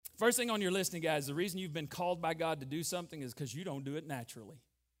First thing on your list, guys, the reason you've been called by God to do something is because you don't do it naturally.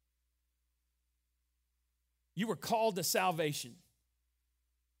 You were called to salvation.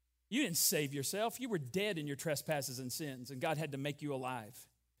 You didn't save yourself. You were dead in your trespasses and sins, and God had to make you alive.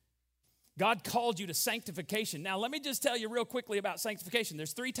 God called you to sanctification. Now, let me just tell you real quickly about sanctification.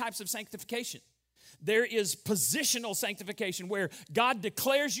 There's 3 types of sanctification. There is positional sanctification, where God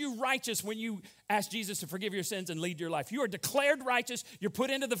declares you righteous when you ask Jesus to forgive your sins and lead your life. You are declared righteous. You're put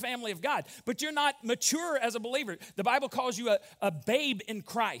into the family of God, but you're not mature as a believer. The Bible calls you a babe in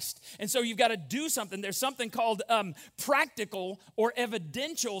Christ, and so you've got to do something. There's something called practical or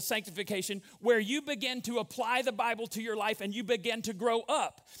evidential sanctification, where you begin to apply the Bible to your life and you begin to grow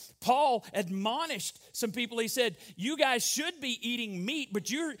up. Paul admonished some people. He said, you guys should be eating meat, but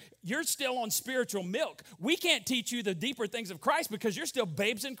you're still on spiritual milk. We can't teach you the deeper things of Christ because you're still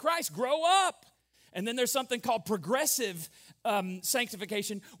babes in Christ. Grow up. And then there's something called progressive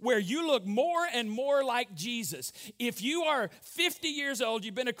sanctification, where you look more and more like Jesus. If you are 50 years old,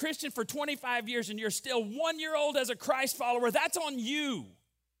 you've been a Christian for 25 years, and you're still 1 year old as a Christ follower, that's on you.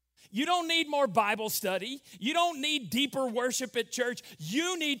 You don't need more Bible study. You don't need deeper worship at church.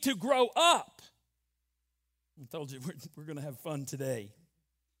 You need to grow up. I told you we're going to have fun today.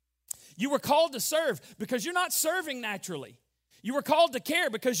 You were called to serve because you're not serving naturally. You were called to care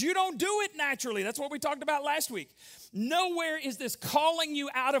because you don't do it naturally. That's what we talked about last week. Nowhere is this calling you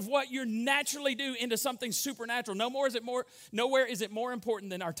out of what you naturally do into something supernatural. Nowhere is it more important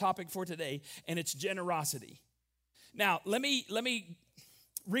than our topic for today, and it's generosity. Now, let me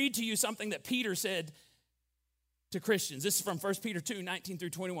read to you something that Peter said to Christians. This is from 1 Peter 2, 19 through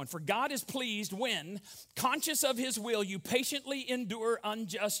 21. For God is pleased when, conscious of his will, you patiently endure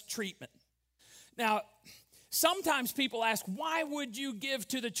unjust treatment. Now, sometimes people ask, why would you give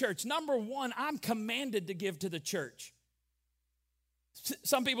to the church? Number one, I'm commanded to give to the church.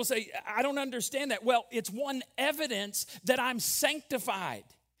 Some people say, I don't understand that. Well, it's one evidence that I'm sanctified,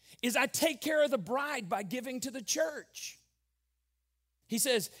 is I take care of the bride by giving to the church. He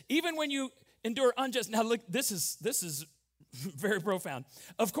says, even when you endure unjust. Now look, this is very profound.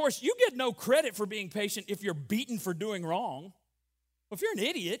 Of course, you get no credit for being patient if you're beaten for doing wrong. Well, if you're an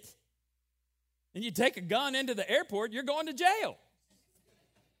idiot and you take a gun into the airport, you're going to jail.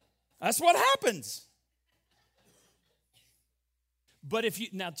 That's what happens. But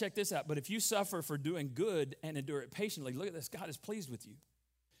now check this out. But if you suffer for doing good and endure it patiently, look at this. God is pleased with you.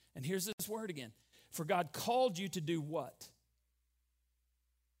 And here's this word again. For God called you to do what?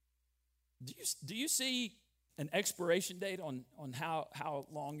 Do you see an expiration date on how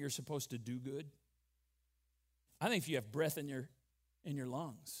long you're supposed to do good? I think if you have breath in your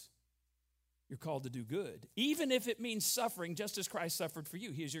lungs, you're called to do good, even if it means suffering, just as Christ suffered for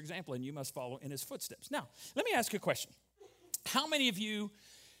you. He is your example, and you must follow in his footsteps. Now, let me ask you a question. How many of you,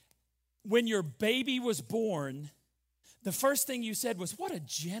 when your baby was born, the first thing you said was, what a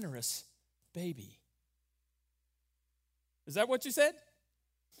generous baby? Is that what you said?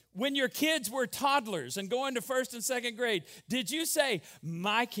 When your kids were toddlers and going to first and second grade, did you say,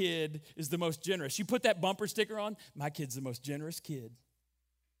 my kid is the most generous? You put that bumper sticker on, my kid's the most generous kid.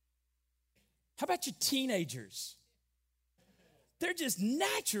 How about your teenagers? They're just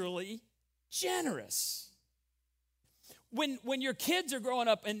naturally generous. When your kids are growing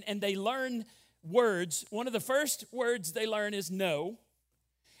up and they learn words, one of the first words they learn is no.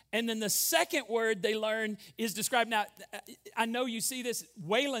 And then the second word they learn is described. Now, I know you see this.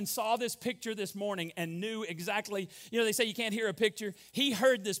 Waylon saw this picture this morning and knew exactly. You know, they say you can't hear a picture. He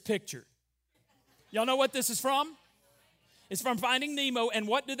heard this picture. Y'all know what this is from? It's from Finding Nemo. And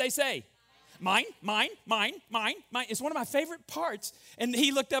what do they say? Mine, mine, mine, mine, mine. It's one of my favorite parts. And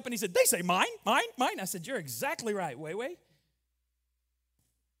he looked up and he said, they say mine, mine, mine. I said, you're exactly right, Way.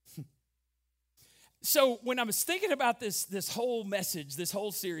 So when I was thinking about this whole message, this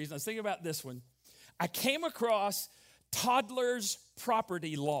whole series, I was thinking about this one, I came across toddlers'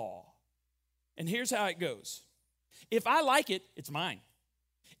 property law. And here's how it goes. If I like it, it's mine.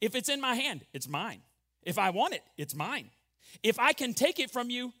 If it's in my hand, it's mine. If I want it, it's mine. If I can take it from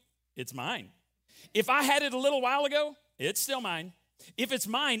you, it's mine. If I had it a little while ago, it's still mine. If it's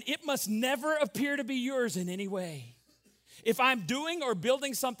mine, it must never appear to be yours in any way. If I'm doing or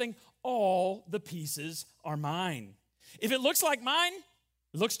building something, all the pieces are mine. If it looks like mine,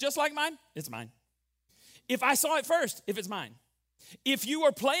 it looks just like mine, it's mine. If I saw it first, if it's mine. If you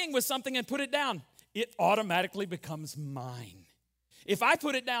are playing with something and put it down, it automatically becomes mine. If I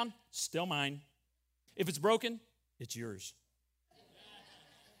put it down, still mine. If it's broken, it's yours.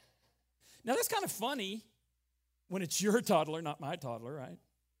 Now that's kind of funny when it's your toddler, not my toddler, right?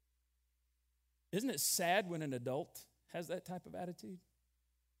 Isn't it sad when an adult has that type of attitude?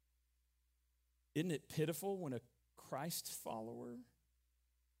 Isn't it pitiful when a Christ follower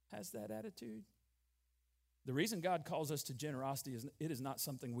has that attitude? The reason God calls us to generosity is it is not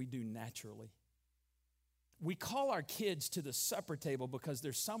something we do naturally. We call our kids to the supper table because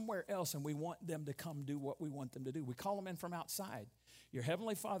they're somewhere else and we want them to come do what we want them to do. We call them in from outside. Your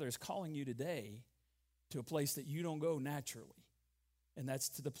Heavenly Father is calling you today to a place that you don't go naturally, and that's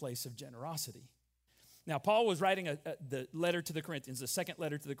to the place of generosity. Now, Paul was writing the letter to the Corinthians, the second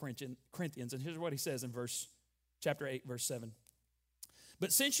letter to the Corinthians, and here's what he says in chapter 8, verse 7.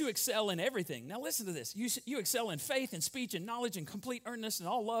 But since you excel in everything, now listen to this. You excel in faith and speech and knowledge and complete earnestness and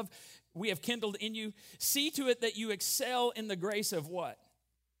all love we have kindled in you. See to it that you excel in the grace of what?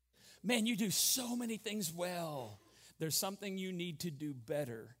 Man, you do so many things well. There's something you need to do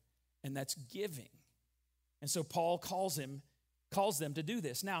better, and that's giving. And so Paul calls them to do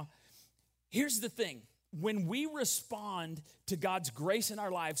this. Now, here's the thing. When we respond to God's grace in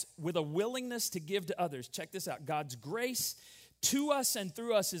our lives with a willingness to give to others, check this out. God's grace to us and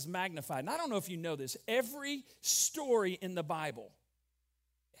through us is magnified. And I don't know if you know this. Every story in the Bible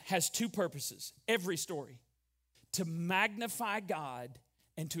has two purposes. Every story. To magnify God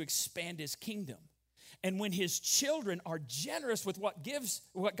and to expand his kingdom. And when his children are generous with what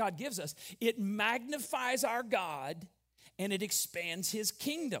God gives us, it magnifies our God and it expands his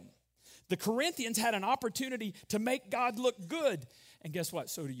kingdom. The Corinthians had an opportunity to make God look good. And guess what?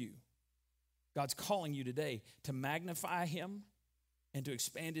 So do you. God's calling you today to magnify him and to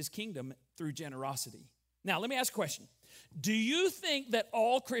expand his kingdom through generosity. Now, let me ask a question. Do you think that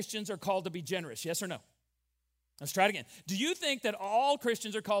all Christians are called to be generous? Yes or no? Let's try it again. Do you think that all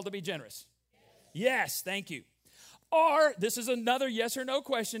Christians are called to be generous? Yes, thank you. Or, this is another yes or no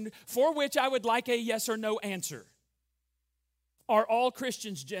question for which I would like a yes or no answer. Are all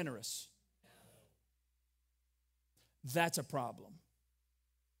Christians generous? That's a problem.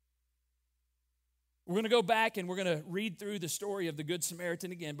 We're going to go back and we're going to read through the story of the Good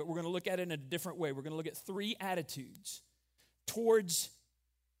Samaritan again, but we're going to look at it in a different way. We're going to look at three attitudes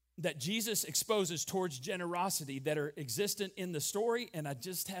that Jesus exposes towards generosity that are existent in the story, and I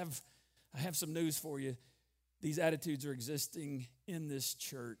have some news for you. These attitudes are existing in this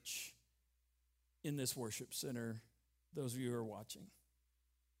church, in this worship center, those of you who are watching.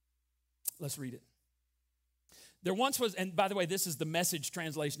 Let's read it. There once was, and by the way, this is the Message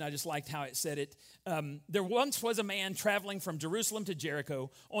translation. I just liked how it said it. There once was a man traveling from Jerusalem to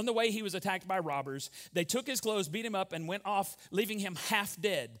Jericho. On the way, he was attacked by robbers. They took his clothes, beat him up, and went off, leaving him half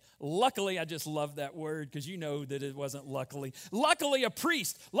dead. Luckily, I just love that word because you know that it wasn't luckily. Luckily,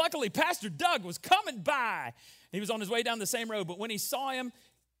 Pastor Doug was coming by. He was on his way down the same road, but when he saw him,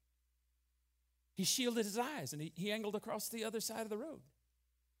 he shielded his eyes, and he angled across the other side of the road.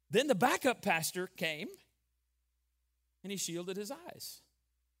 Then the backup pastor came, and he shielded his eyes.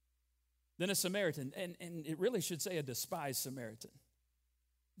 Then a Samaritan, and it really should say a despised Samaritan,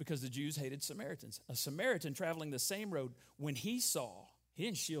 because the Jews hated Samaritans. A Samaritan traveling the same road, when he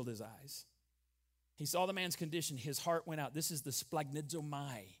didn't shield his eyes. He saw the man's condition, his heart went out. This is the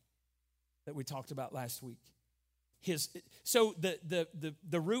splagnizomai that we talked about last week. So the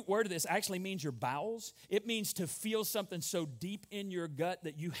root word of this actually means your bowels. It means to feel something so deep in your gut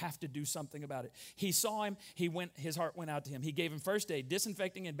that you have to do something about it. He saw him, his heart went out to him. He gave him first aid,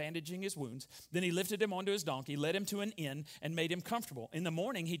 disinfecting and bandaging his wounds. Then he lifted him onto his donkey, led him to an inn, and made him comfortable. In the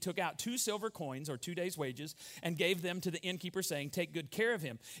morning, he took out 2 silver coins, or 2 days' wages, and gave them to the innkeeper, saying, "Take good care of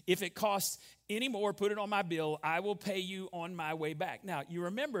him. If it costs any more, put it on my bill. I will pay you on my way back." Now, you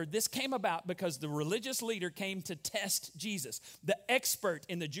remember this came about because the religious leader came to test Jesus. The expert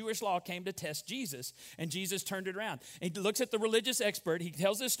in the Jewish law came to test Jesus, and Jesus turned it around. And he looks at the religious expert. He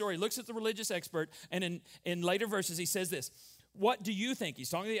tells this story, looks at the religious expert, and in later verses he says this. What do you think? He's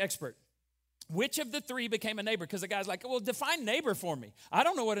talking to the expert. Which of the 3 became a neighbor? Because the guy's like, well, define neighbor for me. I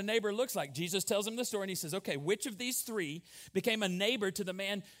don't know what a neighbor looks like. Jesus tells him the story, and he says, okay, which of these 3 became a neighbor to the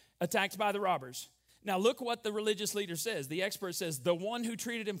man attacked by the robbers? Now look what the religious leader says. The expert says, the one who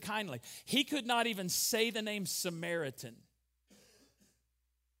treated him kindly. He could not even say the name Samaritan.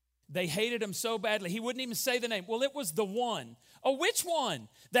 They hated him so badly, he wouldn't even say the name. Well, it was the one. Oh, which one?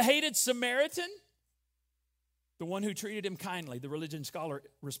 The hated Samaritan? The one who treated him kindly, the religion scholar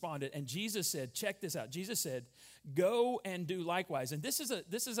responded. And Jesus said, check this out. Jesus said, go and do likewise. And this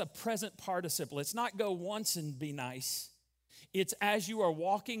is a present participle. It's not go once and be nice. It's as you are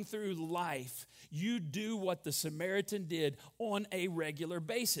walking through life, you do what the Samaritan did on a regular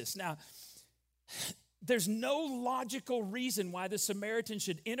basis. Now, there's no logical reason why the Samaritan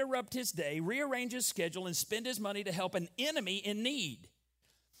should interrupt his day, rearrange his schedule, and spend his money to help an enemy in need.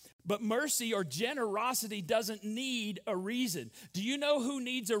 But mercy or generosity doesn't need a reason. Do you know who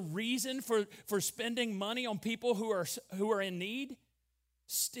needs a reason for spending money on people who are in need?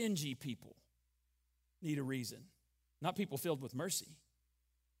 Stingy people need a reason, not people filled with mercy.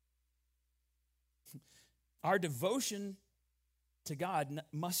 Our devotion to God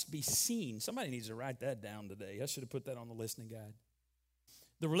must be seen. Somebody needs to write that down today. I should have put that on the listening guide.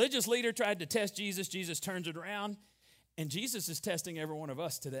 The religious leader tried to test Jesus. Jesus turns it around, and Jesus is testing every one of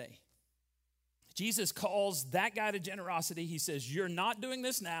us today. Jesus calls that guy to generosity. He says, you're not doing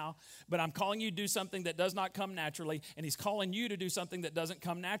this now, but I'm calling you to do something that does not come naturally, and he's calling you to do something that doesn't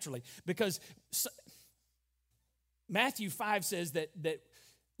come naturally. Because Matthew 5 says that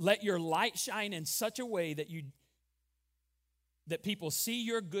let your light shine in such a way that people see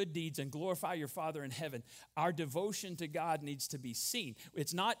your good deeds and glorify your Father in heaven. Our devotion to God needs to be seen.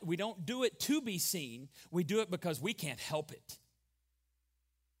 We don't do it to be seen. We do it because we can't help it.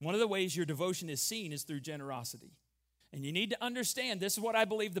 One of the ways your devotion is seen is through generosity. And you need to understand, this is what I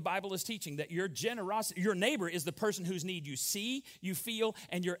believe the Bible is teaching, that your generosity, your neighbor is the person whose need you see, you feel,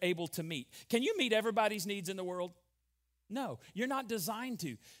 and you're able to meet. Can you meet everybody's needs in the world? No, you're not designed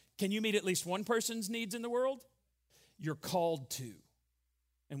to. Can you meet at least one person's needs in the world? You're called to.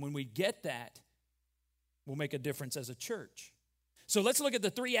 And when we get that, we'll make a difference as a church. So let's look at the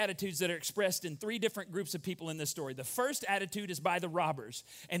three attitudes that are expressed in three different groups of people in this story. The first attitude is by the robbers.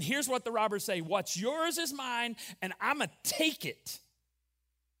 And here's what the robbers say: what's yours is mine, and I'm going to take it.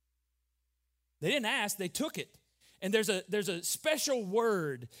 They didn't ask, they took it. And there's a special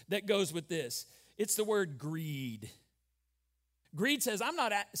word that goes with this. It's the word greed. Greed says, I'm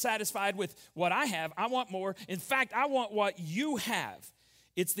not satisfied with what I have. I want more. In fact, I want what you have.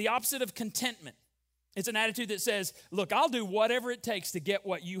 It's the opposite of contentment. It's an attitude that says, look, I'll do whatever it takes to get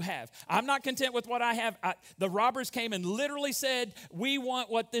what you have. I'm not content with what I have. The robbers came and literally said, we want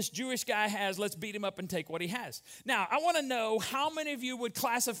what this Jewish guy has. Let's beat him up and take what he has. Now, I want to know how many of you would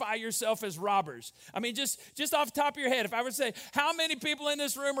classify yourself as robbers? I mean, just off the top of your head, if I were to say, how many people in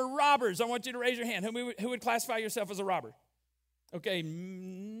this room are robbers? I want you to raise your hand. Who would classify yourself as a robber? Okay,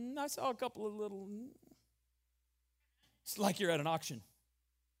 I saw a couple of little, it's like you're at an auction.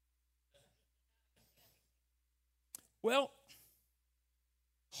 Well,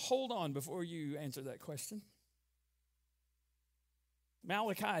 hold on before you answer that question.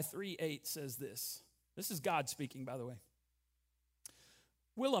 Malachi 3:8 says this. This is God speaking, by the way.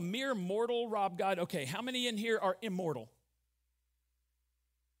 Will a mere mortal rob God? Okay, how many in here are immortal?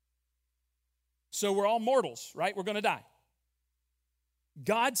 So we're all mortals, right? We're going to die.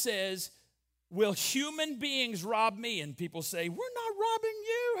 God says, will human beings rob me? And people say, we're not robbing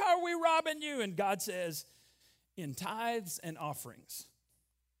you. How are we robbing you? And God says, in tithes and offerings.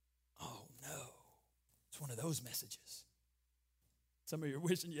 Oh, no. It's one of those messages. Some of you are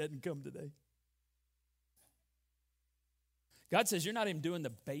wishing you hadn't come today. God says, you're not even doing the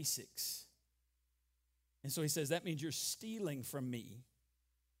basics. And so he says, that means you're stealing from me.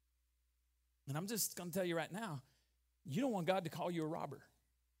 And I'm just going to tell you right now, you don't want God to call you a robber.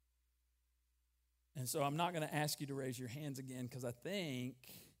 And so I'm not going to ask you to raise your hands again, because I think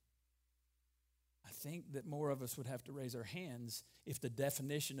that more of us would have to raise our hands if the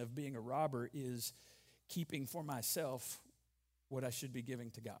definition of being a robber is keeping for myself what I should be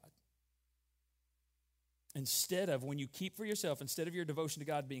giving to God. Instead of, when you keep for yourself, instead of your devotion to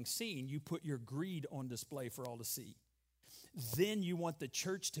God being seen, you put your greed on display for all to see. Then you want the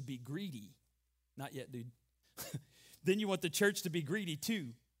church to be greedy. Not yet, dude. Then you want the church to be greedy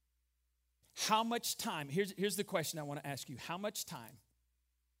too. How much time, here's the question I want to ask you. How much time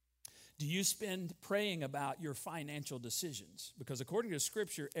do you spend praying about your financial decisions? Because according to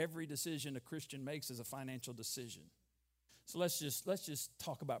Scripture, every decision a Christian makes is a financial decision. So let's just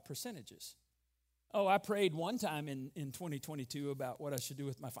talk about percentages. Oh, I prayed one time in 2022 about what I should do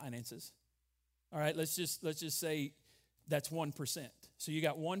with my finances. All right, let's just say that's 1%. So you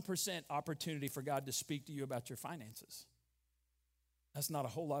got 1% opportunity for God to speak to you about your finances. That's not a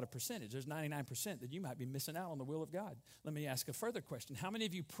whole lot of percentage. There's 99% that you might be missing out on the will of God. Let me ask a further question. How many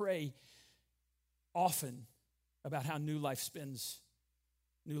of you pray often about how New Life spends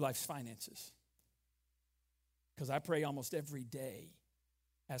New Life's finances? Because I pray almost every day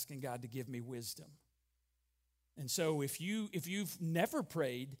asking God to give me wisdom. And so if you've never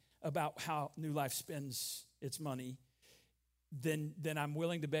prayed about how New Life spends its money, then I'm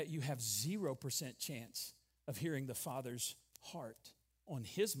willing to bet you have 0% chance of hearing the Father's heart on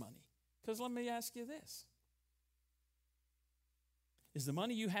his money. Because let me ask you this. Is the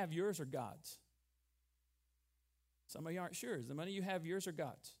money you have yours or God's? Some of you aren't sure. Is the money you have yours or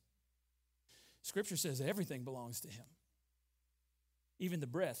God's? Scripture says everything belongs to him. even the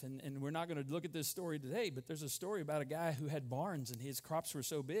breath. And we're not going to look at this story today, but there's a story about a guy who had barns and his crops were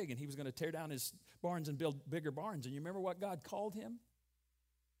so big and he was going to tear down his barns and build bigger barns. And you remember what God called him?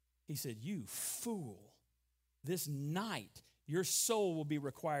 He said, "You fool, this night your soul will be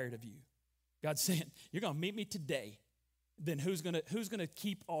required of you." God's saying, you're going to meet me today. Then who's going to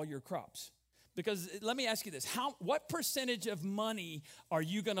keep all your crops? Because let me ask you this. What percentage of money are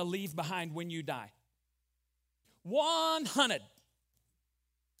you going to leave behind when you die? 100.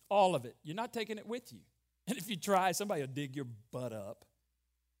 All of it. You're not taking it with you. And if you try, somebody will dig your butt up,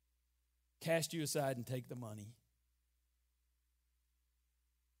 cast you aside, and take the money.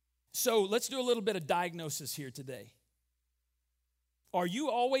 So let's do a little bit of diagnosis here today. Are you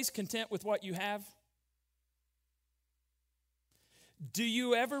always content with what you have? Do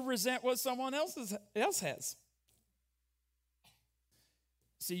you ever resent what someone else has?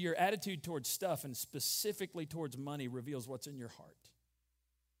 See, your attitude towards stuff and specifically towards money reveals what's in your heart.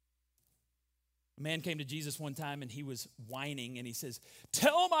 A man came to Jesus one time and he was whining and he says,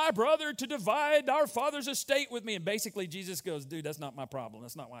 "Tell my brother to divide our father's estate with me." And basically Jesus goes, "Dude, that's not my problem.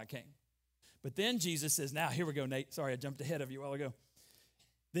 That's not why I came." But then Jesus says, now here we go, Nate. Sorry, I jumped ahead of you a while ago.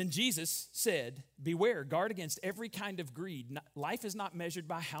 Then Jesus said, "Beware, guard against every kind of greed. Life is not measured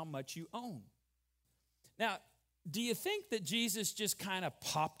by how much you own." Now, do you think that Jesus just kind of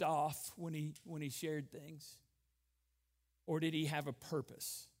popped off when he shared things? Or did he have a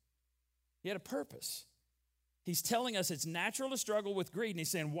purpose? He had a purpose. He's telling us it's natural to struggle with greed. And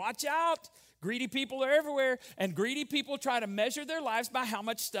he's saying, watch out. Greedy people are everywhere. And greedy people try to measure their lives by how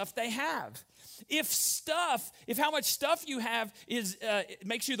much stuff they have. If how much stuff you have it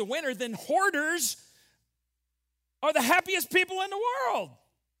makes you the winner, then hoarders are the happiest people in the world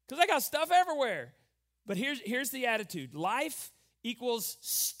because they got stuff everywhere. But here's the attitude. Life equals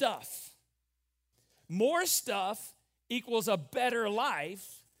stuff. More stuff equals a better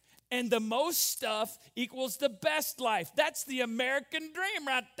life. And the most stuff equals the best life. That's the American dream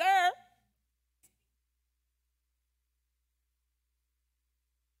right there.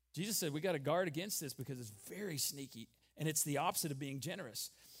 Jesus said we got to guard against this because it's very sneaky. And it's the opposite of being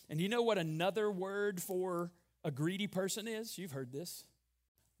generous. And you know what another word for a greedy person is? You've heard this.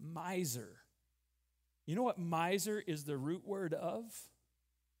 Miser. You know what miser is the root word of?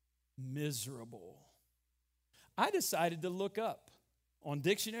 Miserable. I decided to look up on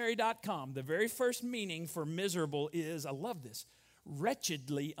dictionary.com, the very first meaning for miserable is, I love this,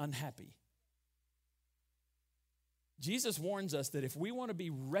 wretchedly unhappy. Jesus warns us that if we want to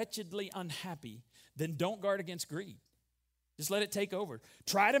be wretchedly unhappy, then don't guard against greed. Just let it take over.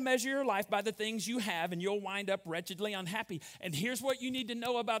 Try to measure your life by the things you have, and you'll wind up wretchedly unhappy. And here's what you need to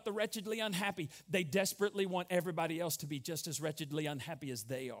know about the wretchedly unhappy. They desperately want everybody else to be just as wretchedly unhappy as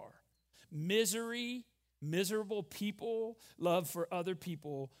they are. Miserable people love for other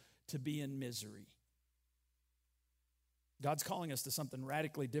people to be in misery. God's calling us to something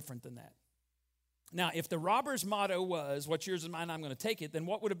radically different than that. Now, if the robber's motto was, "What's yours is mine, I'm going to take it," then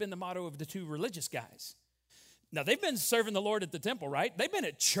what would have been the motto of the two religious guys? Now, they've been serving the Lord at the temple, right? They've been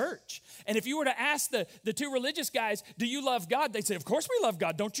at church. And if you were to ask the two religious guys, "Do you love God?" they'd say, "Of course we love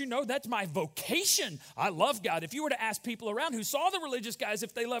God. Don't you know that's my vocation? I love God." If you were to ask people around who saw the religious guys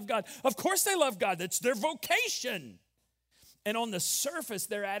if they love God, of course they love God. That's their vocation. And on the surface,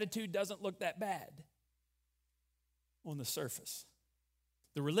 their attitude doesn't look that bad. On the surface.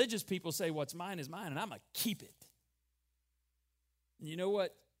 The religious people say, "What's mine is mine, and I'm going to keep it." And you know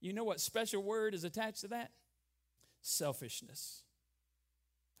what? You know what special word is attached to that? Selfishness.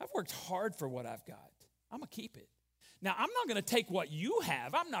 I've worked hard for what I've got. I'm going to keep it. Now, I'm not going to take what you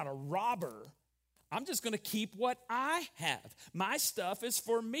have. I'm not a robber. I'm just going to keep what I have. My stuff is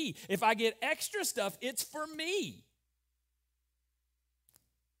for me. If I get extra stuff, it's for me.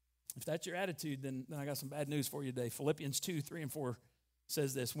 If that's your attitude, then I got some bad news for you today. Philippians 2:3-4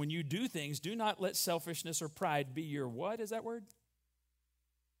 says this: "When you do things, do not let selfishness or pride be your" what is that word?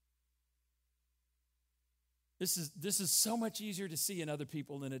 This is so much easier to see in other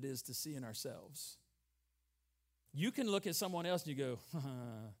people than it is to see in ourselves. You can look at someone else and you go,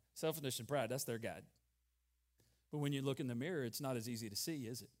 selfishness and pride, that's their guide. But when you look in the mirror, it's not as easy to see,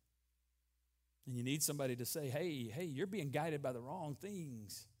 is it? And you need somebody to say, hey, you're being guided by the wrong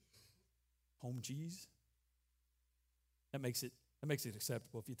things. Home cheese. That makes it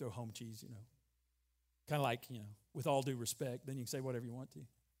acceptable if you throw home cheese, Kind of like, with all due respect, then you can say whatever you want to.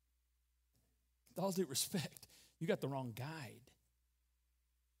 With all due respect, you got the wrong guide.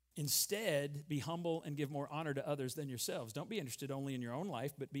 Instead, be humble and give more honor to others than yourselves. Don't be interested only in your own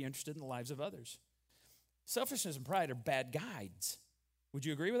life, but be interested in the lives of others. Selfishness and pride are bad guides. Would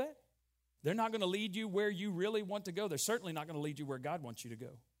you agree with that? They're not going to lead you where you really want to go. They're certainly not going to lead you where God wants you to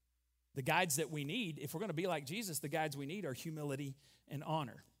go. The guides that we need, if we're going to be like Jesus, the guides we need are humility and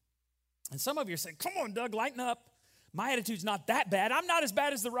honor. And some of you are saying, come on, Doug, lighten up. My attitude's not that bad. I'm not as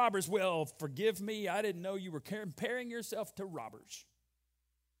bad as the robbers. Well, forgive me. I didn't know you were comparing yourself to robbers.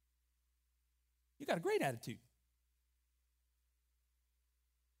 You got a great attitude.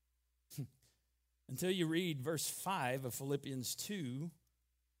 Until you read verse 5 of Philippians 2,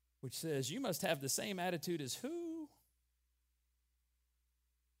 which says, you must have the same attitude as who?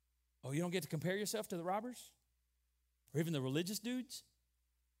 Oh, you don't get to compare yourself to the robbers? Or even the religious dudes?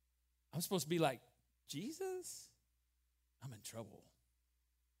 I'm supposed to be like, Jesus? I'm in trouble.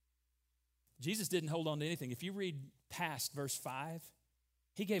 Jesus didn't hold on to anything. If you read past verse 5,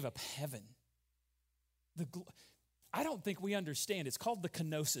 he gave up heaven. I don't think we understand. It's called the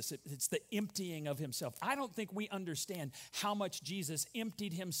kenosis. It's the emptying of himself. I don't think we understand how much Jesus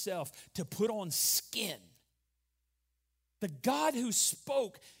emptied himself to put on skin. The God who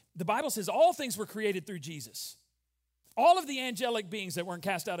spoke, the Bible says all things were created through Jesus. All of the angelic beings that weren't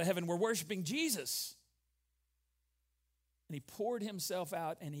cast out of heaven were worshiping Jesus. And he poured himself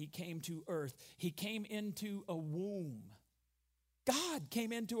out and he came to earth. He came into a womb. God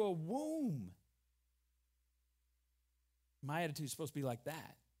came into a womb. My attitude is supposed to be like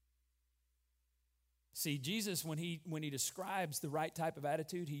that. See, Jesus, when he describes the right type of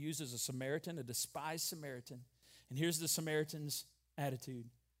attitude, he uses a Samaritan, a despised Samaritan. And here's the Samaritan's attitude.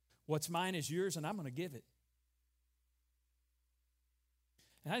 What's mine is yours, and I'm going to give it.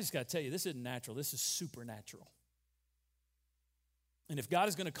 And I just got to tell you, this isn't natural. This is supernatural. And if God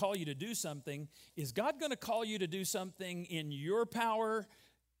is going to call you to do something, is God going to call you to do something in your power,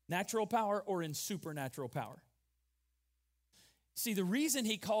 natural power, or in supernatural power? See, the reason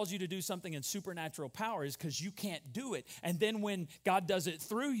he calls you to do something in supernatural power is because you can't do it. And then when God does it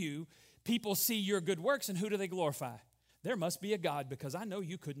through you, people see your good works, and who do they glorify? There must be a God, because I know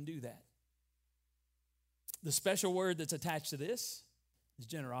you couldn't do that. The special word that's attached to this is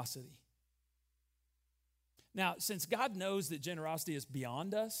generosity. Now, since God knows that generosity is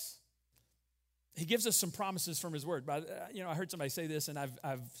beyond us, he gives us some promises from his word. I heard somebody say this, and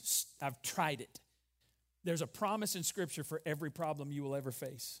I've tried it. There's a promise in Scripture for every problem you will ever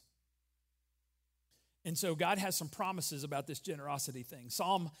face. And so God has some promises about this generosity thing.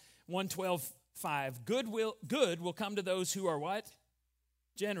 Psalm 112:5, good will come to those who are what?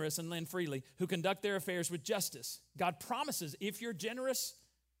 Generous and lend freely, who conduct their affairs with justice. God promises if you're generous,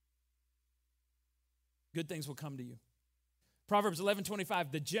 good things will come to you. Proverbs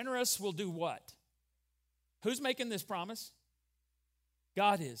 11:25, the generous will do what? Who's making this promise?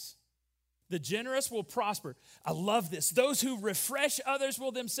 God is. The generous will prosper. I love this. Those who refresh others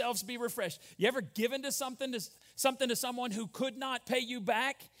will themselves be refreshed. You ever given to something to someone who could not pay you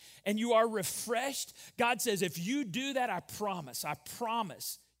back and you are refreshed? God says, if you do that, I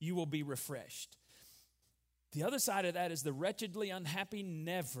promise you will be refreshed. The other side of that is the wretchedly unhappy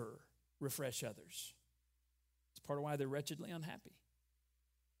never refresh others. It's part of why they're wretchedly unhappy.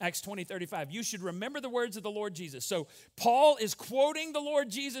 Acts 20:35, you should remember the words of the Lord Jesus. So Paul is quoting the Lord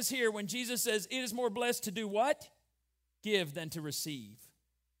Jesus here when Jesus says, it is more blessed to do what? Give than to receive.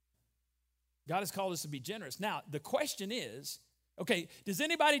 God has called us to be generous. Now, the question is, okay, does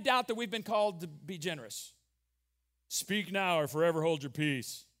anybody doubt that we've been called to be generous? Speak now or forever hold your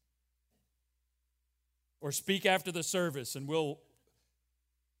peace. Or speak after the service and we'll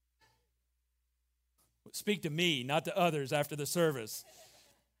speak to me, not to others after the service.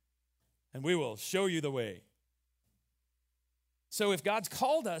 And we will show you the way. So if God's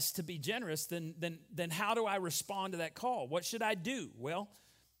called us to be generous, then how do I respond to that call? What should I do? Well,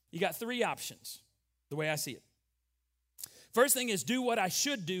 you got three options, the way I see it. First thing is do what I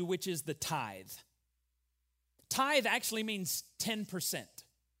should do, which is the tithe. Tithe actually means 10%.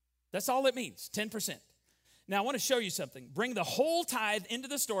 That's all it means, 10%. Now, I want to show you something. Bring the whole tithe into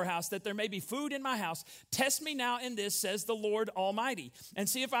the storehouse, that there may be food in my house. Test me now in this, says the Lord Almighty, and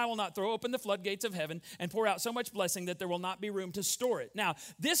see if I will not throw open the floodgates of heaven and pour out so much blessing that there will not be room to store it. Now,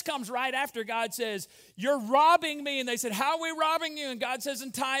 this comes right after God says, you're robbing me. And they said, how are we robbing you? And God says,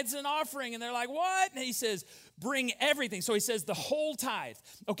 in tithes and offering. And they're like, what? And he says, bring everything. So he says the whole tithe.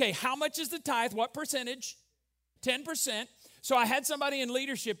 Okay, how much is the tithe? What percentage? 10%. So I had somebody in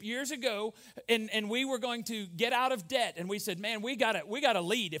leadership years ago, and we were going to get out of debt. And we said, man, we gotta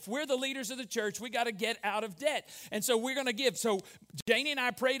lead. If we're the leaders of the church, we got to get out of debt. And so we're going to give. So Janie and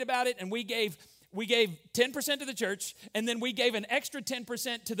I prayed about it, and we gave 10% to the church, and then we gave an extra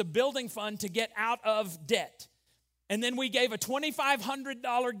 10% to the building fund to get out of debt. And then we gave a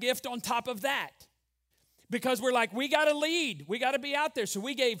 $2,500 gift on top of that. Because we're like, we got to lead. We got to be out there. So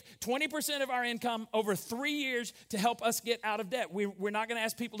we gave 20% of our income over 3 years to help us get out of debt. We're not going to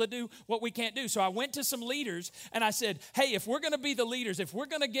ask people to do what we can't do. So I went to some leaders and I said, hey, if we're going to be the leaders, if we're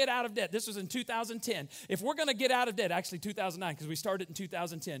going to get out of debt, this was in 2010. If we're going to get out of debt, actually 2009, because we started in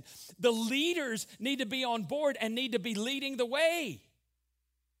 2010, the leaders need to be on board and need to be leading the way.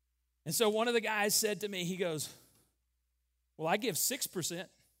 And so one of the guys said to me, he goes, well, I give 6%.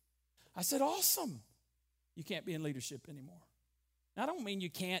 I said, awesome. You can't be in leadership anymore. Now, I don't mean you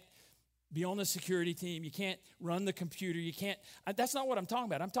can't be on the security team. You can't run the computer. You can't. That's not what I'm talking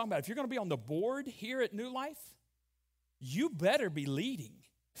about. I'm talking about if you're going to be on the board here at New Life, you better be leading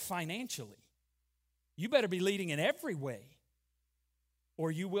financially. You better be leading in every way,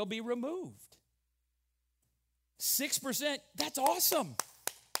 or you will be removed. 6%, that's awesome.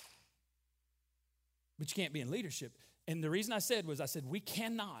 But you can't be in leadership. And the reason I said we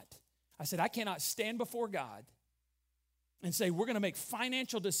cannot. I said, I cannot stand before God and say we're going to make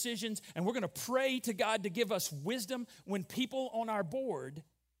financial decisions and we're going to pray to God to give us wisdom when people on our board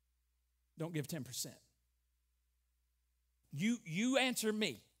don't give 10%. You answer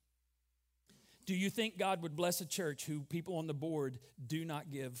me. Do you think God would bless a church who people on the board do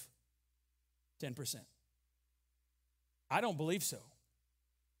not give 10%? I don't believe so.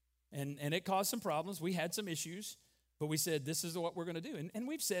 And it caused some problems. We had some issues. But we said, this is what we're going to do. And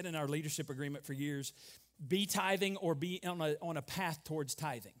we've said in our leadership agreement for years, be tithing or be on a path towards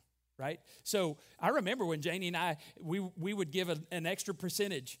tithing, right? So I remember when Janie and I, we would give an extra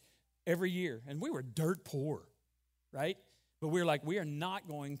percentage every year. And we were dirt poor, right? But we were like, we are not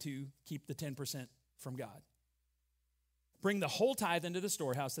going to keep the 10% from God. Bring the whole tithe into the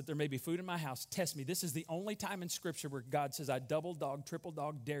storehouse that there may be food in my house. Test me. This is the only time in Scripture where God says, I double dog, triple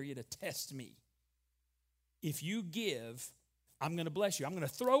dog, dare you to test me. If you give, I'm going to bless you. I'm going to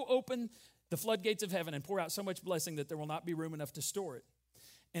throw open the floodgates of heaven and pour out so much blessing that there will not be room enough to store it.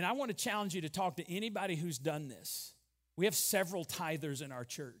 And I want to challenge you to talk to anybody who's done this. We have several tithers in our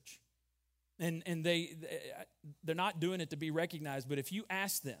church. And they're not doing it to be recognized, but if you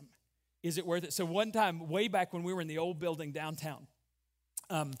ask them, is it worth it? So one time, way back when we were in the old building downtown,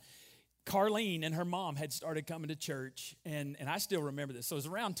 Carlene and her mom had started coming to church, and I still remember this. So it was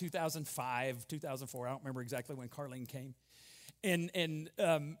around 2005, 2004. I don't remember exactly when Carlene came. And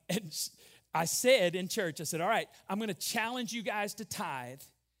I said in church, I said, all right, I'm going to challenge you guys to tithe.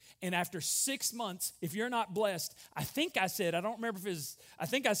 And after 6 months, if you're not blessed, I think I said,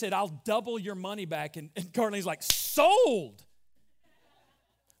 I'll double your money back. And Carlene's like, sold.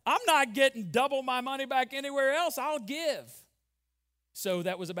 I'm not getting double my money back anywhere else. I'll give. So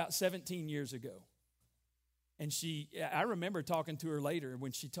that was about 17 years ago. And I remember talking to her later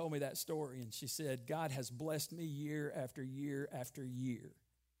when she told me that story, and she said, God has blessed me year after year after year.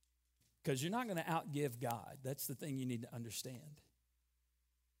 Because you're not going to outgive God. That's the thing you need to understand.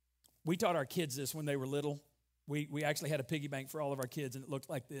 We taught our kids this when they were little. We actually had a piggy bank for all of our kids, and it looked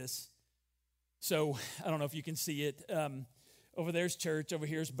like this. So I don't know if you can see it. Over there's church, over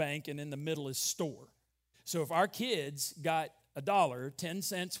here's bank, and in the middle is store. So if our kids got $1, 10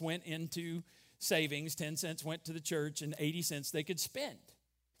 cents went into savings, 10 cents went to the church, and 80 cents they could spend.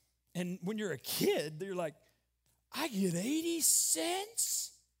 And when you're a kid, you're like, I get 80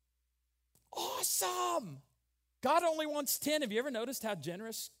 cents? Awesome. God only wants 10. Have you ever noticed how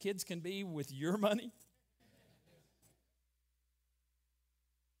generous kids can be with your money?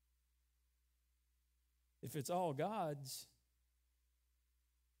 If it's all God's,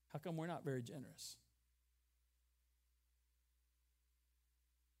 how come we're not very generous?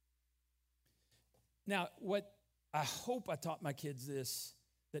 Now, what I hope I taught my kids this,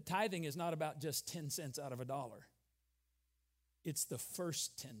 that tithing is not about just 10 cents out of $1. It's the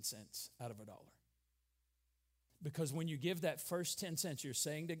first 10 cents out of $1. Because when you give that first 10 cents, you're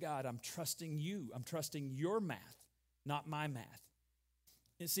saying to God, I'm trusting you. I'm trusting your math, not my math.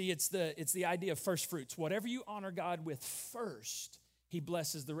 You see, it's the idea of first fruits. Whatever you honor God with first, He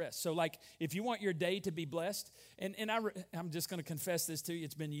blesses the rest. So like if you want your day to be blessed, and I'm just going to confess this to you,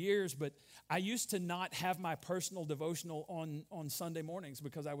 it's been years, but I used to not have my personal devotional on Sunday mornings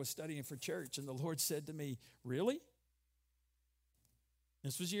because I was studying for church, and the Lord said to me, really?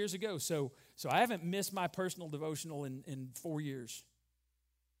 This was years ago, so I haven't missed my personal devotional in 4 years.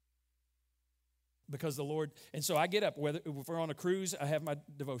 Because the Lord, and so I get up, whether if we're on a cruise, I have my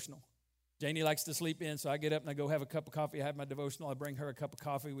devotional. Janie likes to sleep in, so I get up and I go have a cup of coffee. I have my devotional. I bring her a cup of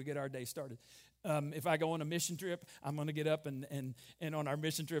coffee. We get our day started. If I go on a mission trip, I'm going to get up and on our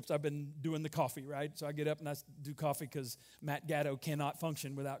mission trips, I've been doing the coffee, right? So I get up and I do coffee because Matt Gatto cannot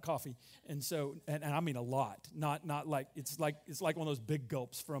function without coffee, and so and I mean a lot, not like it's like one of those big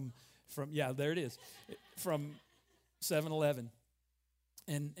gulps from There it is, from 7-Eleven.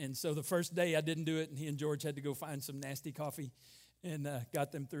 And so the first day I didn't do it, and he and George had to go find some nasty coffee and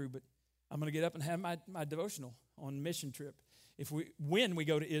got them through. But I'm going to get up and have my devotional on mission trip. When we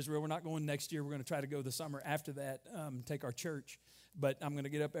go to Israel, we're not going next year. We're going to try to go the summer after that, take our church. But I'm going to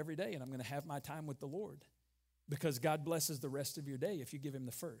get up every day, and I'm going to have my time with the Lord, because God blesses the rest of your day if you give him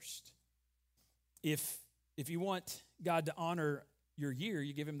the first. If you want God to honor your year,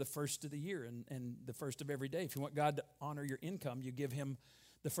 you give him the first of the year and the first of every day. If you want God to honor your income, you give him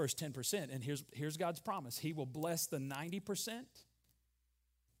the first 10%. And here's God's promise. He will bless the 90%,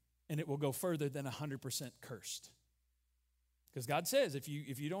 and it will go further than 100% cursed. Because God says, if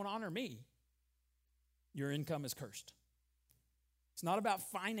you don't honor me, your income is cursed. It's not about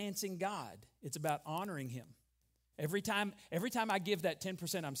financing God. It's about honoring him. Every time I give that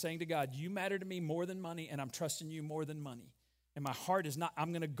 10%, I'm saying to God, you matter to me more than money, and I'm trusting you more than money. And my heart is not,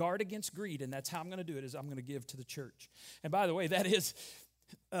 I'm going to guard against greed, and that's how I'm going to do it, is I'm going to give to the church. And by the way, that is,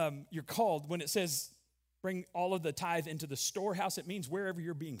 you're called, when it says bring all of the tithe into the storehouse, it means wherever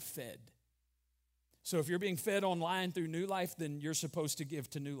you're being fed. So if you're being fed online through New Life, then you're supposed to give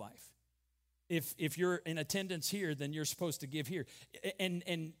to New Life. If you're in attendance here, then you're supposed to give here.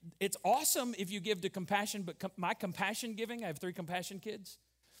 And it's awesome if you give to Compassion, but my Compassion giving, I have 3 Compassion kids,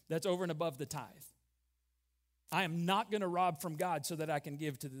 that's over and above the tithe. I am not going to rob from God so that I can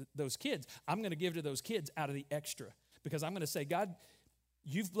give to those kids. I'm going to give to those kids out of the extra, because I'm going to say, God,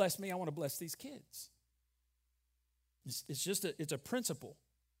 you've blessed me. I want to bless these kids. It's a principle.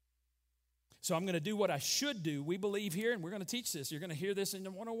 So I'm going to do what I should do. We believe here, and we're going to teach this. You're going to hear this in the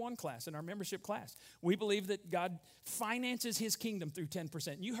 101 class, in our membership class. We believe that God finances his kingdom through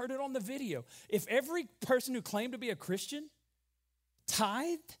 10%. You heard it on the video. If every person who claimed to be a Christian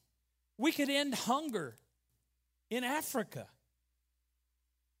tithed, we could end hunger in Africa.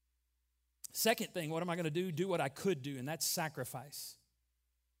 Second thing, what am I going to do? Do what I could do, and that's sacrifice.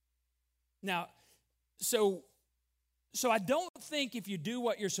 Now, so I don't think if you do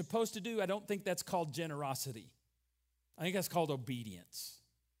what you're supposed to do, I don't think that's called generosity. I think that's called obedience.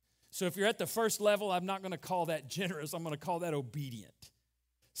 So if you're at the first level, I'm not going to call that generous. I'm going to call that obedient.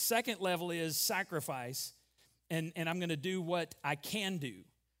 Second level is sacrifice, and I'm going to do what I can do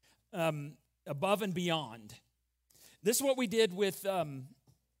above and beyond. This is what we did with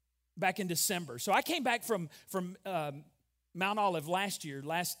back in December. So I came back from Mount Olive last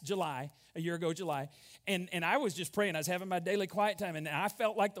July, a year ago July, and I was just praying. I was having my daily quiet time, and I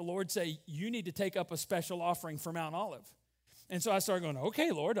felt like the Lord say, you need to take up a special offering for Mount Olive. And so I started going,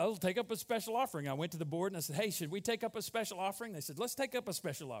 okay, Lord, I'll take up a special offering. I went to the board and I said, hey, should we take up a special offering? They said, let's take up a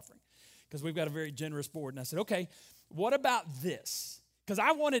special offering, because we've got a very generous board. And I said, okay, what about this? Because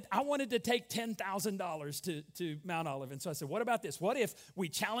I wanted to take $10,000 to Mount Olive. And so I said, what about this? What if we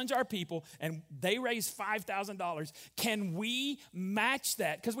challenge our people and they raise $5,000? Can we match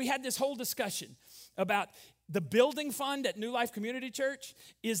that? Because we had this whole discussion about the building fund at New Life Community Church.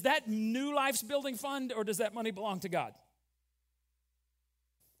 Is that New Life's building fund, or does that money belong to God?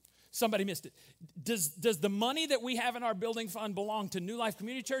 Somebody missed it. Does the money that we have in our building fund belong to New Life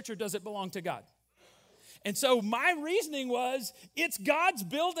Community Church, or does it belong to God? And so my reasoning was, it's God's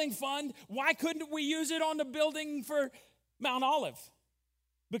building fund. Why couldn't we use it on the building for Mount Olive?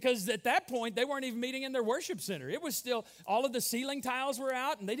 Because at that point, they weren't even meeting in their worship center. It was still, all of the ceiling tiles were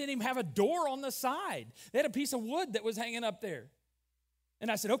out, and they didn't even have a door on the side. They had a piece of wood that was hanging up there. And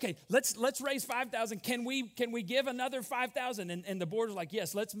I said, okay, let's raise $5,000. Can we give another $5,000? And the board was like,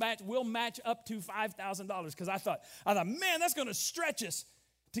 yes, we'll match up to $5,000. Because I thought, man, that's going to stretch us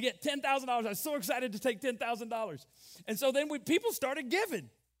to get $10,000. I was so excited to take $10,000. And so then people started giving.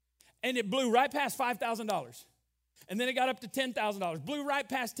 And it blew right past $5,000. And then it got up to $10,000. Blew right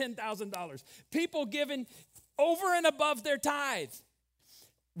past $10,000. People giving over and above their tithe.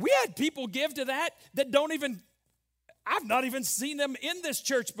 We had people give to that don't even, I've not even seen them in this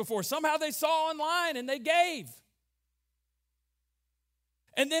church before. Somehow they saw online and they gave.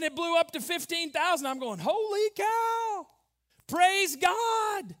 And then it blew up to $15,000. I'm going, holy cow. Praise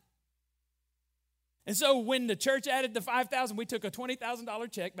God. And so when the church added the $5,000, we took a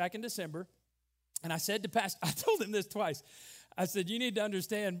 $20,000 check back in December. And I said to Pastor, I told him this twice. I said, you need to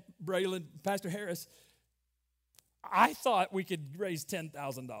understand, Braylon, Pastor Harris, I thought we could raise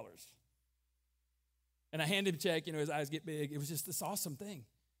 $10,000. And I handed him a check, his eyes get big. It was just this awesome thing.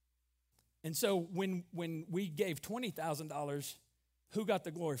 And so when we gave $20,000, who got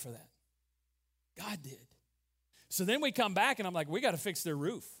the glory for that? God did. So then we come back, and I'm like, we got to fix their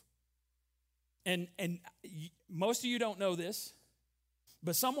roof. And most of you don't know this,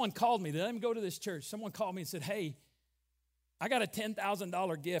 but someone called me. They let me go to this church. Someone called me and said, hey, I got a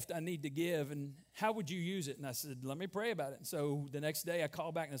 $10,000 gift I need to give, and how would you use it? And I said, let me pray about it. And so the next day I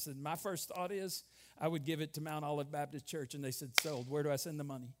called back and I said, my first thought is I would give it to Mount Olive Baptist Church. And they said, sold. Where do I send the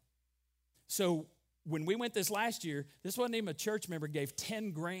money? So when we went this last year, this wasn't even a church member, gave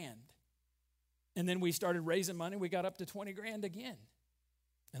 10 grand. And then we started raising money. We got up to 20 grand again.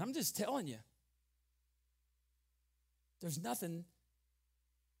 And I'm just telling you, there's nothing.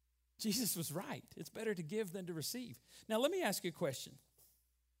 Jesus was right. It's better to give than to receive. Now, let me ask you a question.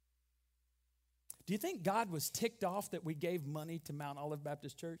 Do you think God was ticked off that we gave money to Mount Olive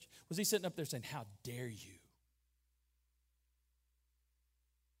Baptist Church? Was he sitting up there saying, how dare you?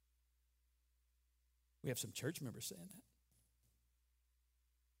 We have some church members saying that.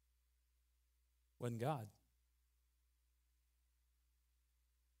 Wasn't God.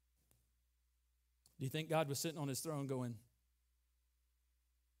 Do you think God was sitting on his throne going,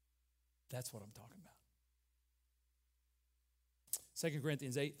 that's what I'm talking about? 2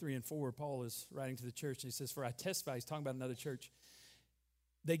 Corinthians 8, 3 and 4, Paul is writing to the church, and he says, for I testify, he's talking about another church,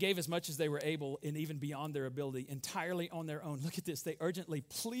 they gave as much as they were able and even beyond their ability, entirely on their own. Look at this. They urgently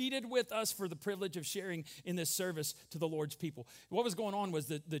pleaded with us for the privilege of sharing in this service to the Lord's people. What was going on was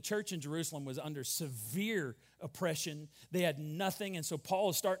that the church in Jerusalem was under severe oppression. They had nothing. And so Paul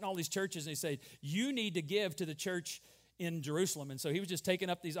is starting all these churches, and he said, you need to give to the church in Jerusalem. And so he was just taking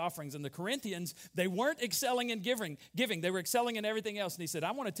up these offerings. And the Corinthians, they weren't excelling in giving. They were excelling in everything else. And he said,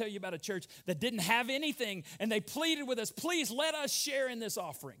 I want to tell you about a church that didn't have anything. And they pleaded with us, please let us share in this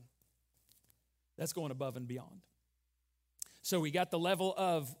offering. That's going above and beyond. So we got the level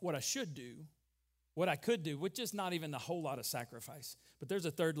of what I should do, what I could do, which is not even a whole lot of sacrifice. But there's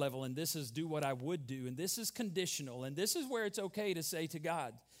a third level, and this is do what I would do. And this is conditional. And this is where it's okay to say to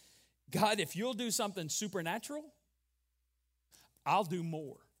God, God, if you'll do something supernatural, I'll do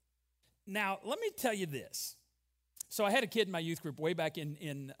more. Now, let me tell you this. So I had a kid in my youth group way back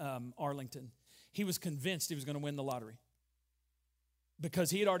in Arlington. He was convinced he was going to win the lottery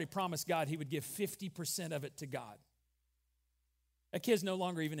because he had already promised God he would give 50% of it to God. That kid's no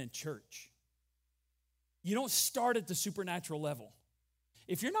longer even in church. You don't start at the supernatural level.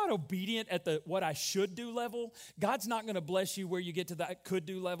 If you're not obedient at the what I should do level, God's not going to bless you where you get to that could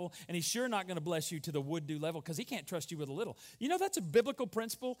do level, and he's sure not going to bless you to the would do level because he can't trust you with a little. You know, that's a biblical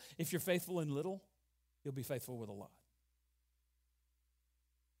principle. If you're faithful in little, you'll be faithful with a lot.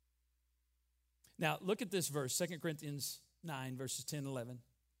 Now, look at this verse, 2 Corinthians 9, verses 10 and 11.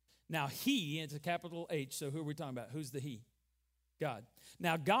 Now, he, it's a capital H, so who are we talking about? Who's the he? God.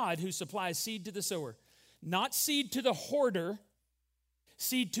 Now, God who supplies seed to the sower, not seed to the hoarder,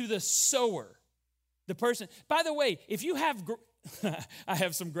 seed to the sower, the person. By the way, if you have, I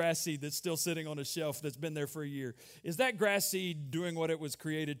have some grass seed that's still sitting on a shelf that's been there for a year. Is that grass seed doing what it was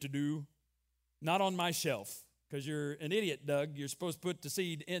created to do? Not on my shelf, because you're an idiot, Doug. You're supposed to put the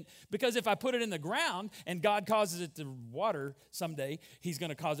seed in, because if I put it in the ground and God causes it to water someday, he's going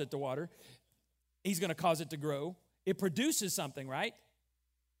to cause it to water. He's going to cause it to grow. It produces something, right?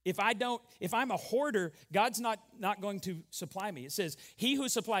 If I'm a hoarder, God's not going to supply me. It says, he who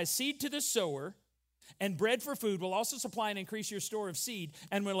supplies seed to the sower and bread for food will also supply and increase your store of seed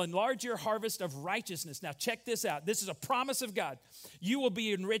and will enlarge your harvest of righteousness. Now check this out. This is a promise of God. You will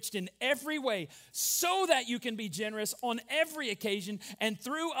be enriched in every way so that you can be generous on every occasion, and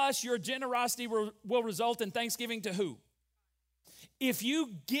through us your generosity will result in thanksgiving to who? If you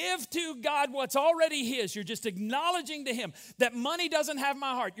give to God what's already his, you're just acknowledging to him that money doesn't have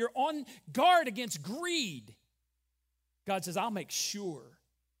my heart. You're on guard against greed. God says, I'll make sure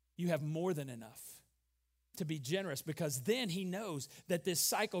you have more than enough to be generous, because then he knows that this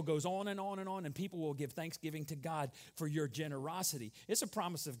cycle goes on and on and on, and people will give thanksgiving to God for your generosity. It's a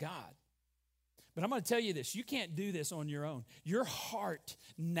promise of God. But I'm going to tell you this, you can't do this on your own. Your heart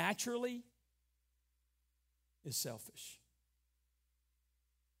naturally is selfish.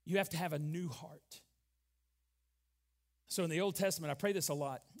 You have to have a new heart. So in the Old Testament, I pray this a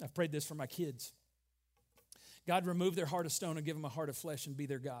lot. I've prayed this for my kids. God, remove their heart of stone and give them a heart of flesh and be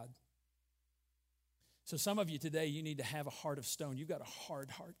their God. So some of you today, you need to have a heart of stone. You've got a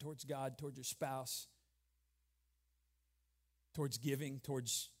hard heart towards God, towards your spouse, towards giving,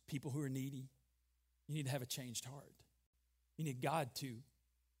 towards people who are needy. You need to have a changed heart. You need God to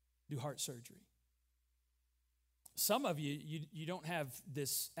do heart surgery. Some of you don't have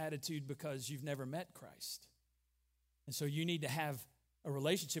this attitude because you've never met Christ. And so you need to have a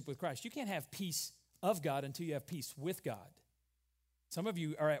relationship with Christ. You can't have peace of God until you have peace with God. Some of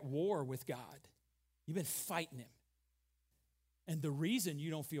you are at war with God. You've been fighting him. And the reason you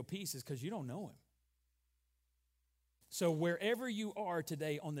don't feel peace is because you don't know him. So wherever you are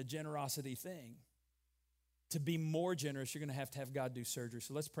today on the generosity thing, to be more generous, you're going to have God do surgery.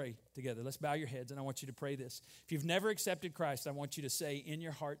 So let's pray together. Let's bow your heads, and I want you to pray this. If you've never accepted Christ, I want you to say in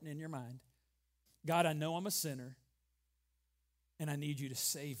your heart and in your mind, God, I know I'm a sinner, and I need you to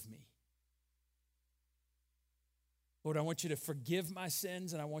save me. Lord, I want you to forgive my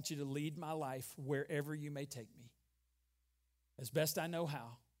sins, and I want you to lead my life wherever you may take me. As best I know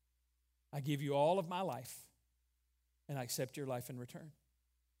how, I give you all of my life, and I accept your life in return.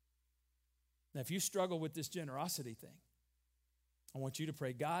 Now, if you struggle with this generosity thing, I want you to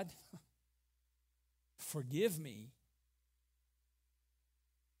pray, God, forgive me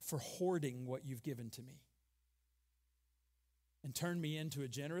for hoarding what you've given to me, and turn me into a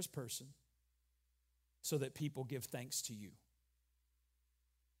generous person so that people give thanks to you.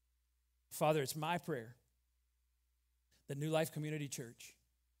 Father, it's my prayer that New Life Community Church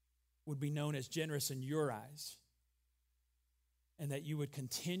would be known as generous in your eyes, and that you would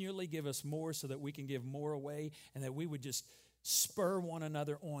continually give us more so that we can give more away, and that we would just spur one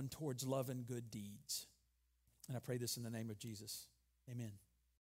another on towards love and good deeds. And I pray this in the name of Jesus. Amen.